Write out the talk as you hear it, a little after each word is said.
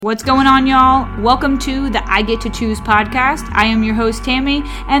What's going on, y'all? Welcome to the I Get to Choose podcast. I am your host, Tammy,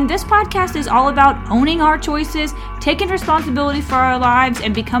 and this podcast is all about owning our choices, taking responsibility for our lives,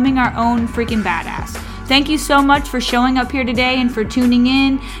 and becoming our own freaking badass. Thank you so much for showing up here today and for tuning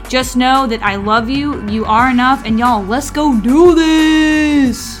in. Just know that I love you, you are enough, and y'all, let's go do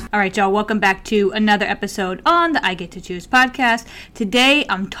this! Alright, y'all, welcome back to another episode on the I Get to Choose podcast. Today,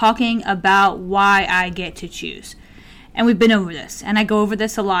 I'm talking about why I get to choose. And we've been over this, and I go over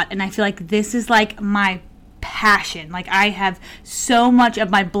this a lot, and I feel like this is like my passion. Like, I have so much of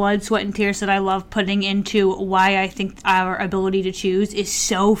my blood, sweat, and tears that I love putting into why I think our ability to choose is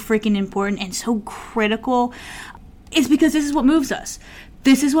so freaking important and so critical. It's because this is what moves us.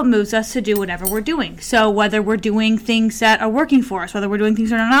 This is what moves us to do whatever we're doing. So whether we're doing things that are working for us, whether we're doing things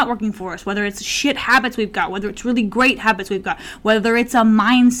that are not working for us, whether it's shit habits we've got, whether it's really great habits we've got, whether it's a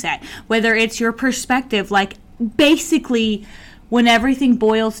mindset, whether it's your perspective, like, basically, when everything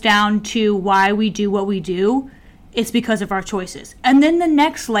boils down to why we do what we do, it's because of our choices. And then the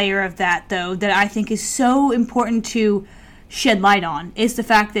next layer of that, though, that I think is so important to shed light on is the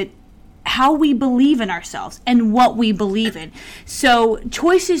fact that how we believe in ourselves and what we believe in. So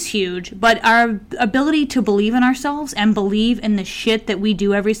choice is huge, but our ability to believe in ourselves and believe in the shit that we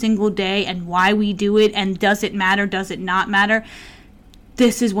do every single day and why we do it and does it matter, does it not matter,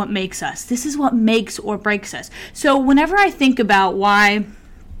 this is what makes us. This is what makes or breaks us. So whenever I think about why,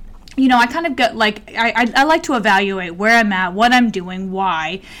 I kind of get like, I like to evaluate where I'm at, what I'm doing,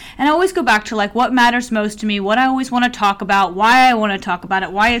 why. And I always go back to like what matters most to me, what I always want to talk about, why I want to talk about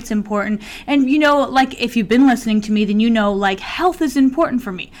it, why it's important. And like if you've been listening to me, then like health is important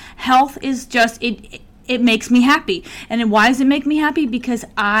for me. Health is just, it makes me happy. And why does it make me happy? Because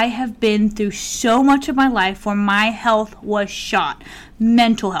I have been through so much of my life where my health was shot.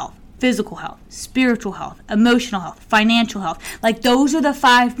 Mental health, physical health, spiritual health, emotional health, financial health. Like, those are the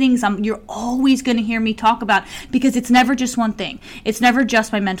 5 things you're always going to hear me talk about, because it's never just one thing. It's never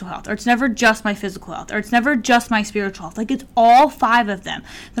just my mental health, or it's never just my physical health, or it's never just my spiritual health. Like, it's all 5 of them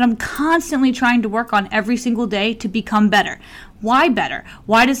that I'm constantly trying to work on every single day to become better. Why better?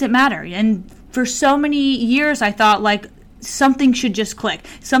 Why does it matter? And for so many years, I thought, like, something should just click.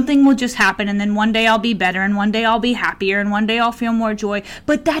 Something will just happen, and then one day I'll be better, and one day I'll be happier, and one day I'll feel more joy.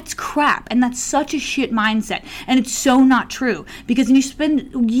 But that's crap, and that's such a shit mindset, and it's so not true, because then you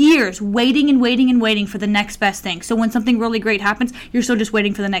spend years waiting and waiting and waiting for the next best thing. So when something really great happens, you're still just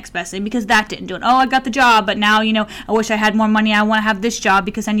waiting for the next best thing, because that didn't do it. Oh, I got the job, but now, I wish I had more money. I want to have this job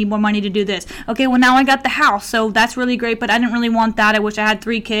because I need more money to do this. Okay, well, now I got the house, so that's really great, but I didn't really want that. I wish I had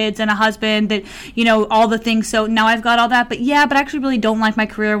 3 kids and a husband that, all the things. So now I've got all that. But I actually really don't like my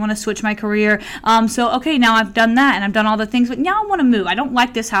career. I want to switch my career. So, okay, now I've done that and I've done all the things, but now I want to move. I don't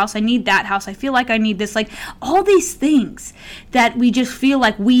like this house. I need that house. I feel like I need this. Like, all these things that we just feel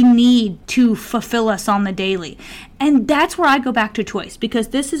like we need to fulfill us on the daily. And that's where I go back to choice, because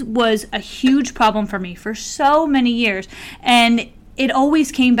this was a huge problem for me for so many years. And it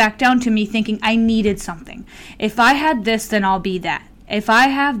always came back down to me thinking I needed something. If I had this, then I'll be that. If I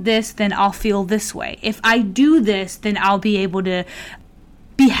have this, then I'll feel this way. If I do this, then I'll be able to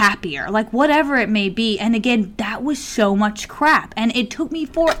be happier. Like, whatever it may be. And again, that was so much crap. And it took me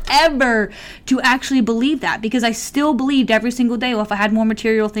forever to actually believe that, because I still believed every single day, well, if I had more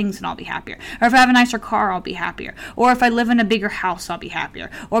material things, then I'll be happier. Or if I have a nicer car, I'll be happier. Or if I live in a bigger house, I'll be happier.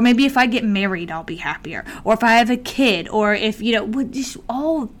 Or maybe if I get married, I'll be happier. Or if I have a kid, or if, just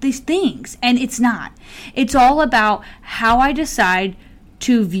all these things. And it's not. It's all about how I decide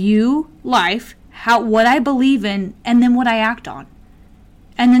to view life, what I believe in, and then what I act on.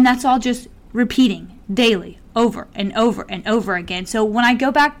 And then that's all just repeating daily, over and over and over again. So when I go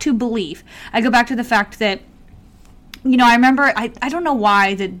back to belief, I go back to the fact that, I remember, I don't know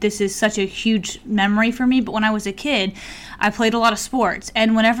why that this is such a huge memory for me, but when I was a kid, I played a lot of sports.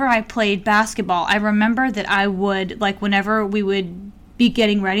 And whenever I played basketball, I remember that I would, like, whenever we would be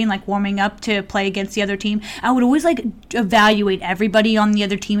getting ready and like warming up to play against the other team, I would always like evaluate everybody on the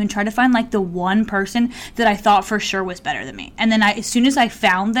other team and try to find like the one person that I thought for sure was better than me. And then as soon as I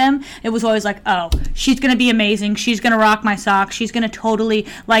found them, it was always like, oh, she's going to be amazing. She's going to rock my socks. She's going to totally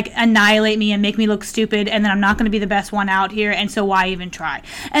like annihilate me and make me look stupid. And then I'm not going to be the best one out here. And so why even try?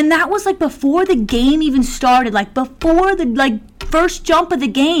 And that was like before the game even started, like before the like first jump of the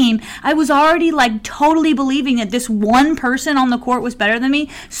game, I was already like totally believing that this one person on the court was better than me.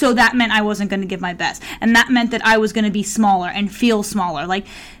 So that meant I wasn't going to give my best. And that meant that I was going to be smaller and feel smaller. Like,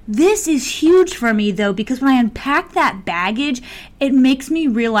 this is huge for me, though, because when I unpack that baggage, it makes me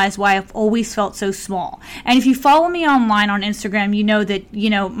realize why I've always felt so small. And if you follow me online on Instagram, you know that,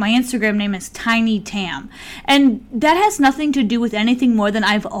 my Instagram name is Tiny Tam. And that has nothing to do with anything more than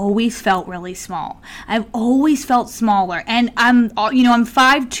I've always felt really small. I've always felt smaller. And I'm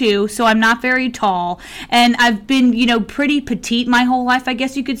 5'2", so I'm not very tall. And I've been, pretty petite my whole life, I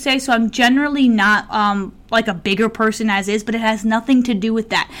guess you could say. So I'm generally not, like a bigger person as is, but it has nothing to do with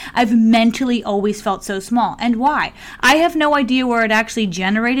that. I've mentally always felt so small. And why? I have no idea where it actually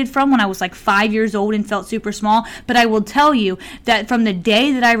generated from when I was like 5 years old and felt super small, but I will tell you that from the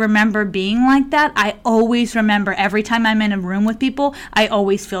day that I remember being like that, I always remember every time I'm in a room with people, I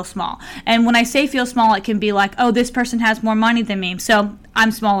always feel small. And when I say feel small, it can be like, oh, this person has more money than me, so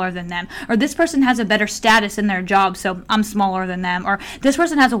I'm smaller than them. Or this person has a better status in their job, so I'm smaller than them. Or this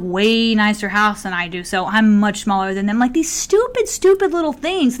person has a way nicer house than I do, so I'm much smaller than them. Like these stupid little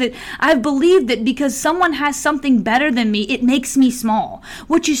things that I've believed that because someone has something better than me, it makes me small,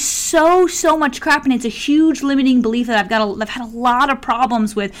 which is so much crap. And it's a huge limiting belief that I've had a lot of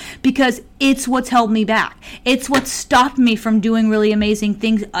problems with, because it's what's held me back. It's what stopped me from doing really amazing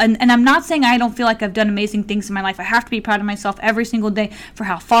things. And I'm not saying I don't feel like I've done amazing things in my life. I have to be proud of myself every single day for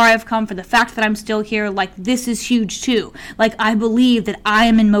how far I've come, for the fact that I'm still here. Like, this is huge too. Like, I believe that I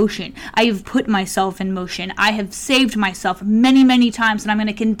am in motion. I have put myself in motion. I have saved myself many times, and I'm going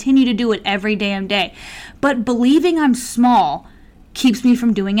to continue to do it every damn day. But believing I'm small keeps me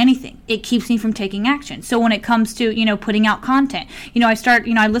from doing anything. It keeps me from taking action. So when it comes to, putting out content,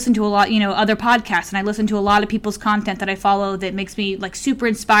 I listen to a lot, other podcasts, and I listen to a lot of people's content that I follow that makes me like super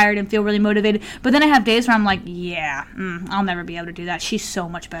inspired and feel really motivated. But then I have days where I'm like, I'll never be able to do that. She's so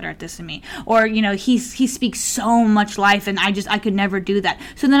much better at this than me. Or, he speaks so much life, and I could never do that.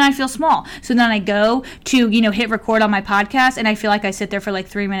 So then I feel small. So then I go to, hit record on my podcast, and I feel like I sit there for like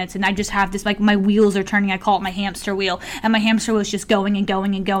 3 minutes, and I just have this, like, my wheels are turning. I call it my hamster wheel. And my hamster wheel is just going and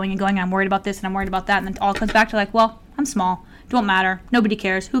going and going and going. I'm worried about this and I'm worried about that, and then it all comes back to like, well, I'm small. Don't matter. Nobody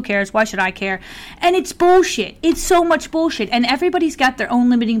cares. Who cares? Why should I care? And it's bullshit. It's so much bullshit. And everybody's got their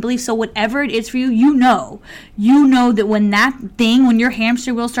own limiting beliefs. So whatever it is for you, you know that when your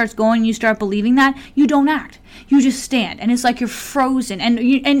hamster wheel starts going, you start believing that, you don't act. You just stand, and it's like you're frozen.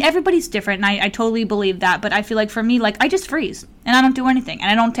 And everybody's different, and I totally believe that. But I feel like for me, like, I just freeze, and I don't do anything, and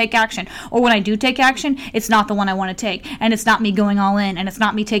I don't take action. Or when I do take action, it's not the one I want to take, and it's not me going all in, and it's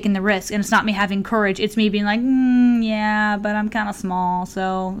not me taking the risk, and it's not me having courage. It's me being like, yeah, but I'm kind of small,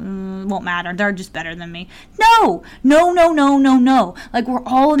 so it won't matter. They're just better than me. No. Like, we're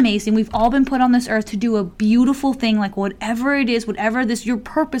all amazing. We've all been put on this earth to do a beautiful thing, like whatever it is, whatever this your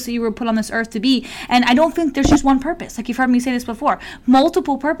purpose that you were put on this earth to be. And I don't think there's just one purpose. Like, you've heard me say this before,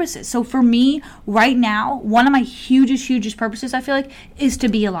 multiple purposes. So for me right now, one of my hugest purposes, I feel like, is to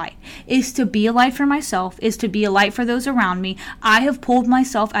be a light. Is to be a light for myself, is to be a light for those around me. I have pulled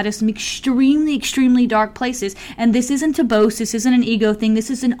myself out of some extremely dark places, and this isn't to boast, this isn't an ego thing, this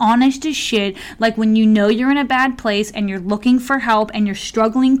is an honest as shit. Like, when you know you're in a bad place and you're looking for help and you're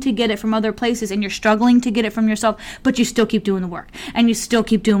struggling to get it from other places and you're struggling to get it from yourself, but you still keep doing the work and you still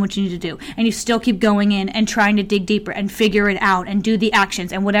keep doing what you need to do and you still keep going in and trying to dig deeper and figure it out and do the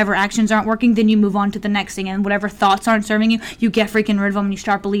actions, and whatever actions aren't working, then you move on to the next thing, and whatever thoughts aren't serving you, you get freaking rid of them and you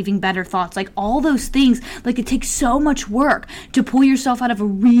start believing better thoughts. Like, all those things, like, it takes so much work to pull yourself out of a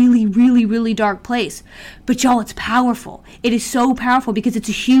really dark place. But y'all, it's powerful. It is so powerful because it's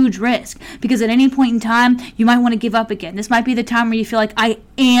a huge risk, because at any point in time you might want to give up again. This might be the time where you feel like, I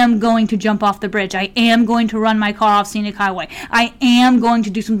am going to jump off the bridge, I am going to run my car off scenic highway, I am going to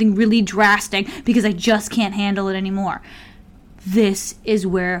do something really drastic because I just can't handle it anymore. This is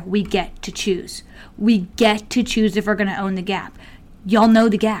where we get to choose. We get to choose if we're going to own the gap. Y'all know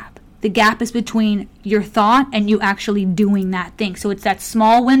the gap. The gap is between your thought and you actually doing that thing. So it's that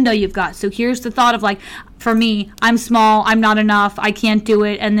small window you've got. So here's the thought of, like, for me, I'm small, I'm not enough, I can't do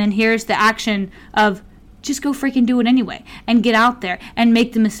it. And then here's the action of, just go freaking do it anyway and get out there and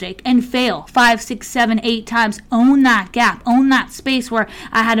make the mistake and fail 5, 6, 7, 8 times. Own that gap. Own that space where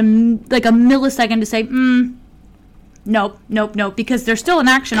I had a millisecond to say, Nope, because there's still an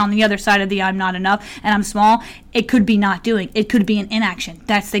action on the other side of the I'm not enough and I'm small. It could be not doing. It could be an inaction.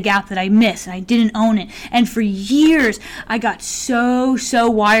 That's the gap that I missed, and I didn't own it. And for years, I got so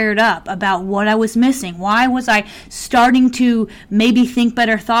wired up about what I was missing. Why was I starting to maybe think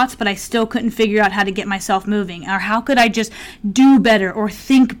better thoughts, but I still couldn't figure out how to get myself moving? Or how could I just do better or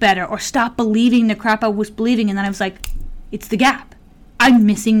think better or stop believing the crap I was believing? And then I was like, It's the gap. I'm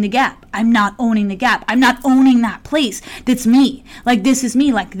missing the gap. I'm not owning the gap. I'm not owning that place. That's me. Like, this is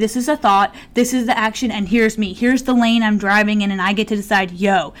me. Like, this is a thought. This is the action. And here's me. Here's the lane I'm driving in. And I get to decide,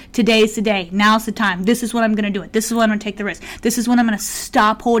 today's the day. Now's the time. This is when I'm going to do it. This is when I'm going to take the risk. This is when I'm going to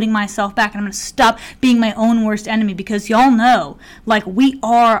stop holding myself back. And I'm going to stop being my own worst enemy. Because y'all know, like, we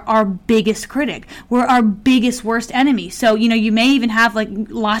are our biggest critic. We're our biggest worst enemy. So, you may even have, like,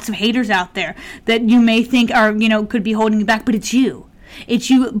 lots of haters out there that you may think are, could be holding you back. But it's you. It's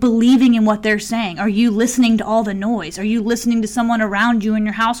you believing in what they're saying. Are you listening to all the noise? Are you listening to someone around you in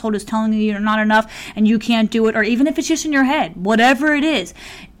your household who's telling you you're not enough and you can't do it? Or even if it's just in your head, whatever it is,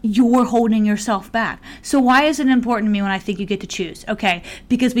 you're holding yourself back. So why is it important to me when I think you get to choose? Okay,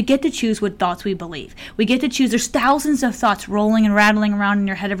 because we get to choose what thoughts we believe. We get to choose. There's thousands of thoughts rolling and rattling around in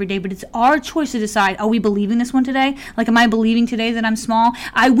your head every day, but it's our choice to decide, are we believing this one today? Like, am I believing today that I'm small?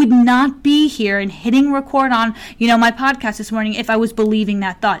 I would not be here and hitting record on, my podcast this morning if I was believing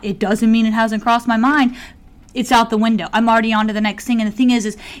that thought. It doesn't mean it hasn't crossed my mind. It's out the window. I'm already on to the next thing. And the thing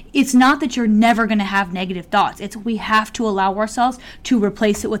is it's not that you're never going to have negative thoughts. It's we have to allow ourselves to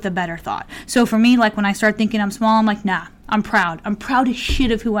replace it with a better thought. So for me, like when I start thinking I'm small, I'm like, nah, I'm proud. I'm proud as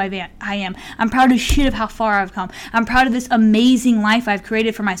shit of who I am. I'm proud as shit of how far I've come. I'm proud of this amazing life I've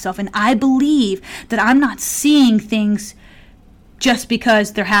created for myself. And I believe that I'm not seeing things just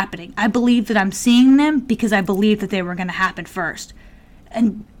because they're happening. I believe that I'm seeing them because I believe that they were going to happen first.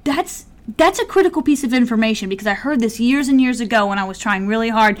 And that's a critical piece of information because I heard this years and years ago when I was trying really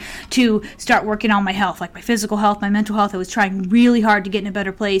hard to start working on my health, like my physical health, my mental health. I was trying really hard to get in a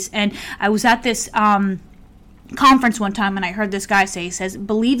better place. And I was at this conference one time and I heard this guy say, he says,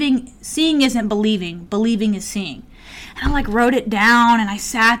 seeing isn't believing, believing is seeing. And I wrote it down and I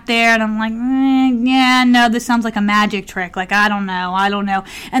sat there and I'm like, yeah, no, this sounds like a magic trick. Like, I don't know.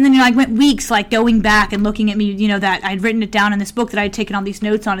 And then, I went weeks going back and looking at me, that I'd written it down in this book that I'd taken all these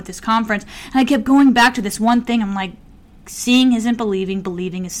notes on at this conference. And I kept going back to this one thing. I'm like, seeing isn't believing,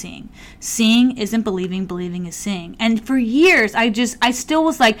 believing is seeing. Seeing isn't believing, believing is seeing. And for years, I still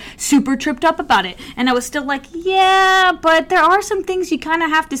was super tripped up about it. And I was still like, yeah, but there are some things you kind of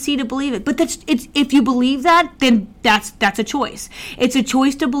have to see to believe it. But if you believe that, then that's a choice. It's a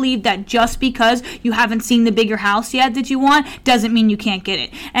choice to believe that just because you haven't seen the bigger house yet that you want doesn't mean you can't get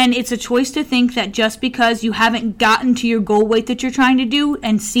it. And it's a choice to think that just because you haven't gotten to your goal weight that you're trying to do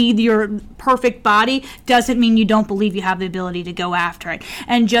and see your perfect body doesn't mean you don't believe you have the ability to go after it.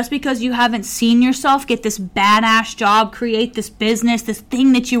 And just because you haven't seen yourself get this badass job, create this business, this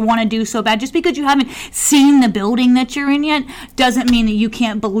thing that you want to do so bad, just because you haven't seen the building that you're in yet doesn't mean that you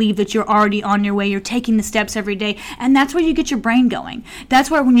can't believe that you're already on your way. You're taking the steps every day. And that's where you get your brain going.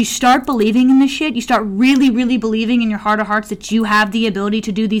 That's where when you start believing in this shit, you start really, really believing in your heart of hearts that you have the ability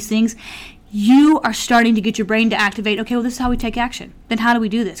to do these things, you are starting to get your brain to activate, okay, well, this is how we take action. Then how do we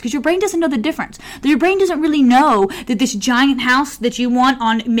do this? Because your brain doesn't know the difference. Your brain doesn't really know that this giant house that you want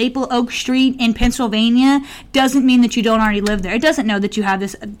on Maple Oak Street in Pennsylvania doesn't mean that you don't already live there. It doesn't know that you have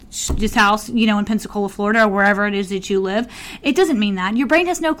this house, in Pensacola, Florida, or wherever it is that you live. It doesn't mean that. Your brain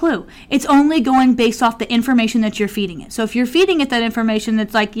has no clue. It's only going based off the information that you're feeding it. So if you're feeding it that information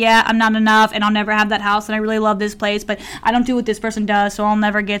that's like, yeah, I'm not enough, and I'll never have that house, and I really love this place, but I don't do what this person does, so I'll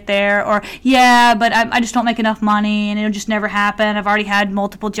never get there, or yeah, but I just don't make enough money and it'll just never happen. I've already had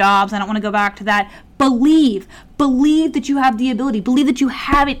multiple jobs. I don't want to go back to that. Believe that you have the ability. Believe that you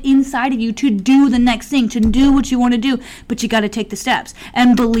have it inside of you to do the next thing, to do what you want to do. But you got to take the steps.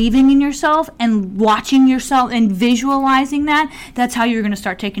 And believing in yourself and watching yourself and visualizing that's how you're going to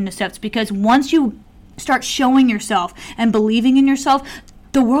start taking the steps. Because once you start showing yourself and believing in yourself,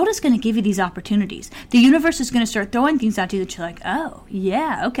 the world is going to give you these opportunities. The universe is going to start throwing things at you that you're like, oh,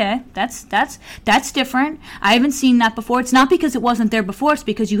 yeah, okay, that's different. I haven't seen that before. It's not because it wasn't there before. It's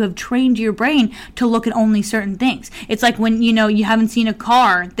because you have trained your brain to look at only certain things. It's like when, you haven't seen a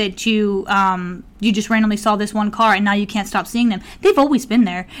car that you just randomly saw this one car and now you can't stop seeing them. They've always been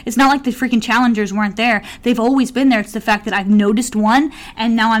there. It's not like the freaking Challengers weren't there. They've always been there. It's the fact that I've noticed one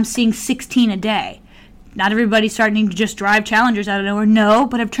and now I'm seeing 16 a day. Not everybody's starting to just drive Challengers out of nowhere. No,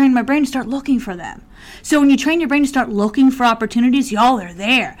 but I've trained my brain to start looking for them. So when you train your brain to start looking for opportunities, y'all are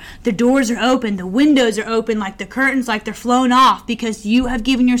there. The doors are open. The windows are open like the curtains, like they're flown off because you have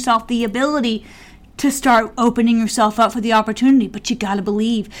given yourself the ability to start opening yourself up for the opportunity. But you got to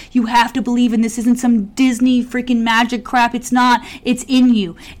believe. You have to believe, and this isn't some Disney freaking magic crap. It's not. It's in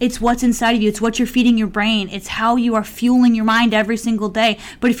you. It's what's inside of you. It's what you're feeding your brain. It's how you are fueling your mind every single day.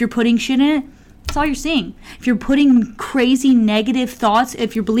 But if you're putting shit in it, That's all you're seeing. If you're putting crazy negative thoughts,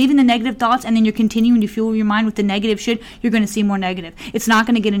 if you're believing the negative thoughts and then you're continuing to fuel your mind with the negative shit, you're going to see more negative. It's not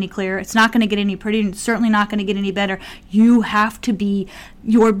going to get any clearer. It's not going to get any prettier. And it's certainly not going to get any better. You have to be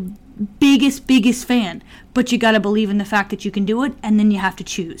your biggest fan. But you got to believe in the fact that you can do it, and then you have to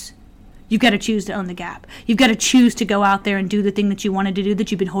choose. You've got to choose to own the gap. You've got to choose to go out there and do the thing that you wanted to do, that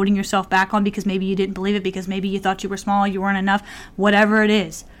you've been holding yourself back on because maybe you didn't believe it, because maybe you thought you were small, you weren't enough, whatever it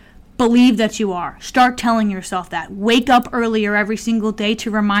is. Believe that you are. Start telling yourself that. Wake up earlier every single day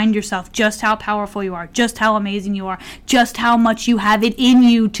to remind yourself just how powerful you are, just how amazing you are, just how much you have it in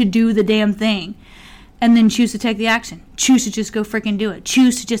you to do the damn thing. And then choose to take the action. Choose to just go freaking do it.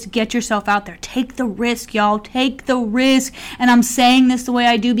 Choose to just get yourself out there. Take the risk, y'all. Take the risk. And I'm saying this the way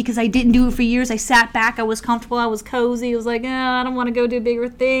I do because I didn't do it for years. I sat back. I was comfortable. I was cozy. I was like, I don't want to go do bigger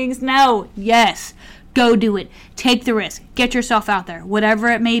things. No. Yes. Go do it. Take the risk. Get yourself out there. Whatever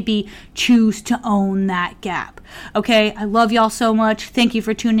it may be, choose to own that gap. Okay? I love y'all so much. Thank you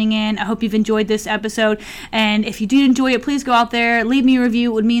for tuning in. I hope you've enjoyed this episode. And if you did enjoy it, please go out there, leave me a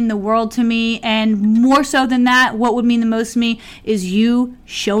review. It would mean the world to me. And more so than that, what would mean the most to me is you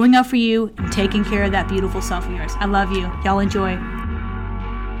showing up for you and taking care of that beautiful self of yours. I love you. Y'all enjoy.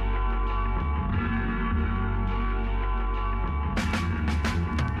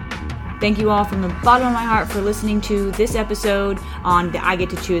 Thank you all from the bottom of my heart for listening to this episode on the I Get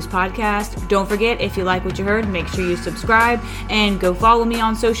to Choose podcast. Don't forget, if you like what you heard, make sure you subscribe and go follow me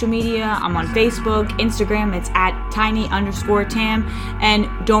on social media. I'm on Facebook, Instagram. It's at tiny_Tam.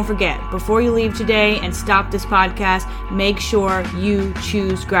 And don't forget, before you leave today and stop this podcast, make sure you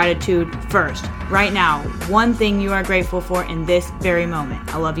choose gratitude first. Right now, one thing you are grateful for in this very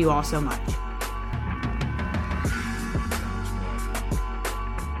moment. I love you all so much.